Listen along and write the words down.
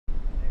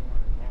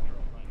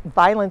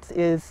Violence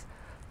is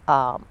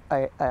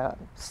a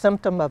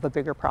symptom of a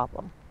bigger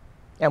problem,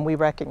 and we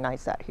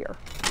recognize that here.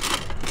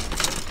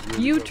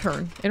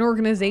 Youturn, an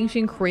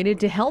organization created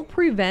to help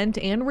prevent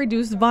and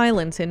reduce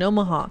violence in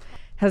Omaha,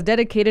 has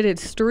dedicated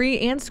its street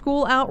and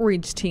school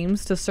outreach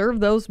teams to serve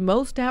those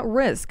most at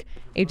risk,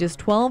 ages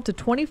 12 to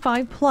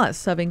 25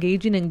 plus, of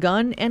engaging in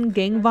gun and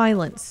gang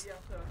violence.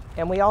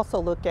 And we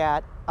also look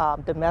at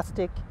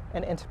domestic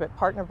and intimate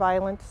partner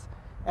violence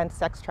and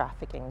sex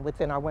trafficking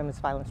within our women's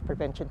violence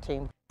prevention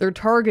team. Their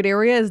target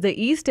area is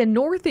the east and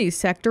northeast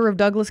sector of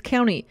Douglas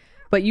County,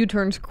 but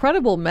Youturn's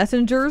credible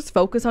messengers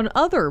focus on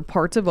other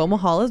parts of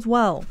Omaha as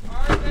well.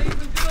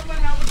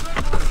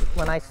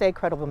 When I say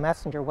credible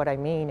messenger, what I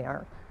mean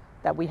are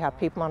that we have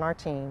people on our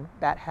team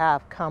that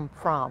have come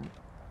from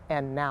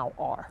and now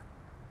are.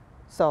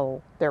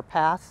 So they're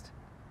past,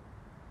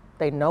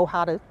 they know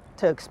how to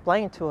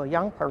explain to a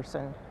young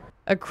person.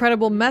 A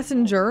credible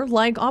messenger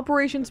like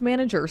Operations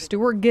Manager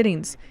Stuart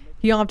Giddings.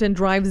 He often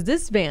drives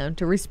this van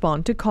to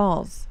respond to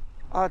calls.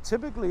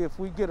 Typically, if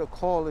we get a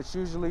call, it's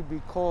usually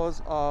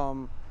because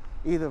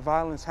either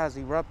violence has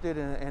erupted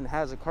and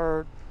has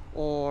occurred,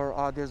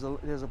 or there's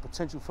a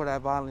potential for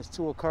that violence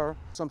to occur.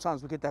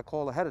 Sometimes we get that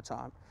call ahead of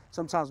time.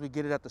 Sometimes we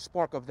get it at the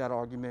spark of that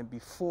argument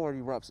before it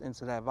erupts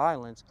into that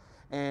violence,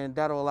 and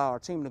that'll allow our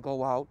team to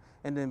go out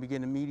and then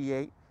begin to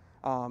mediate,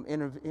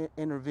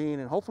 intervene,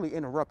 and hopefully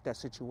interrupt that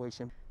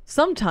situation.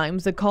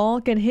 Sometimes the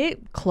call can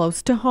hit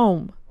close to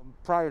home.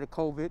 Prior to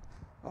COVID,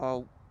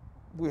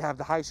 we have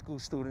the high school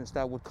students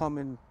that would come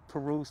and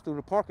peruse through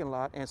the parking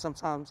lot, and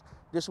sometimes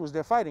this was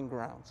their fighting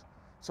grounds.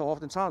 So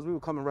oftentimes we were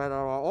coming right out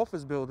of our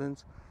office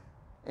buildings,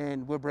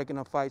 and we're breaking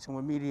up fights and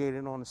we're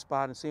mediating on the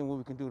spot and seeing what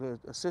we can do to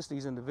assist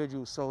these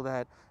individuals so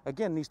that,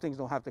 again, these things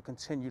don't have to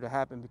continue to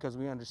happen, because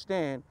we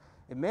understand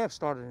it may have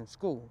started in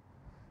school,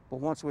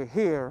 but once we're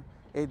here,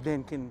 it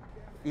then can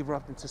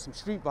erupt into some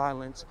street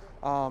violence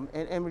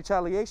and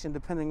retaliation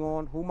depending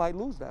on who might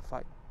lose that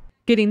fight.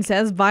 Giddings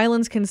says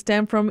violence can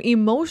stem from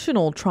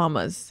emotional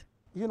traumas.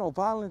 You know,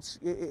 violence,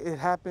 it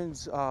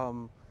happens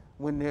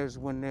when there's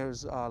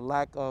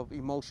lack of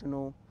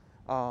emotional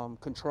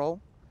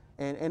control.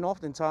 And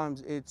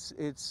oftentimes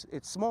it's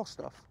small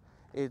stuff.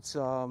 It's,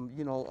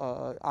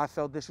 I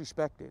felt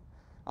disrespected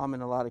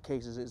in a lot of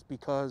cases. It's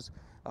because,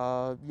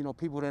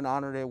 people didn't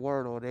honor their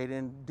word, or they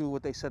didn't do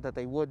what they said that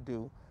they would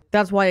do.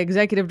 That's why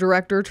Executive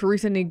Director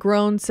Teresa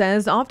Negron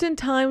says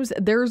oftentimes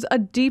there's a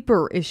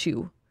deeper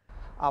issue.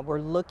 We're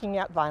looking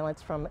at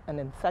violence from an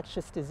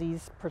infectious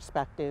disease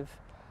perspective,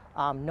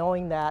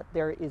 knowing that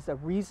there is a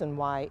reason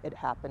why it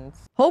happens.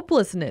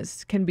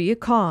 Hopelessness can be a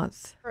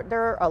cause.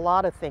 There are a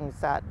lot of things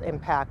that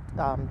impact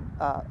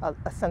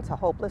a sense of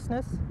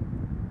hopelessness,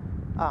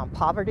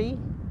 poverty,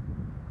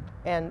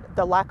 and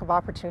the lack of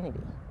opportunity,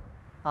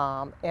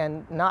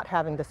 and not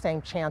having the same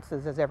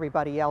chances as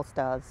everybody else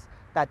does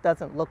that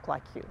doesn't look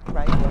like you,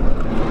 right?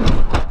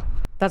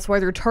 That's why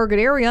their target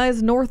area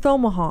is North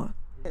Omaha.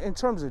 In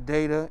terms of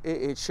data,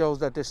 it shows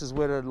that this is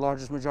where the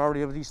largest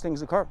majority of these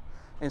things occur.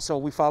 And so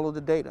we follow the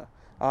data.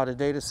 The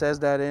data says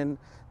that in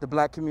the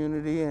Black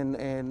community and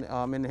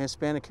in the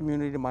Hispanic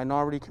community, the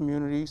minority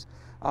communities,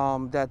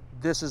 that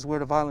this is where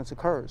the violence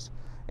occurs,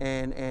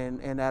 and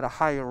at a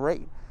higher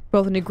rate.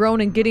 Both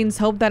Negron and Giddings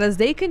hope that as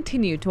they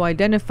continue to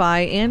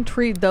identify and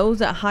treat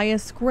those at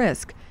highest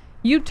risk,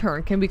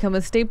 Youturn can become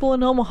a staple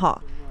in Omaha,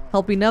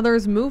 helping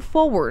others move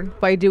forward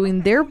by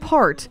doing their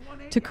part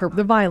to curb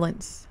the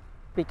violence.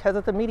 Because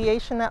of the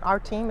mediation that our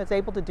team is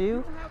able to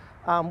do,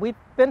 we've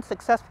been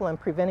successful in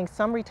preventing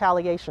some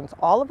retaliations.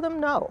 All of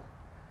them, no.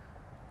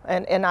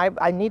 And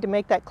I need to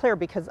make that clear,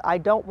 because I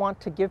don't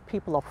want to give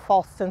people a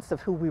false sense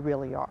of who we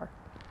really are.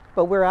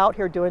 But we're out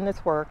here doing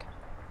this work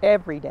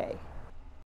every day.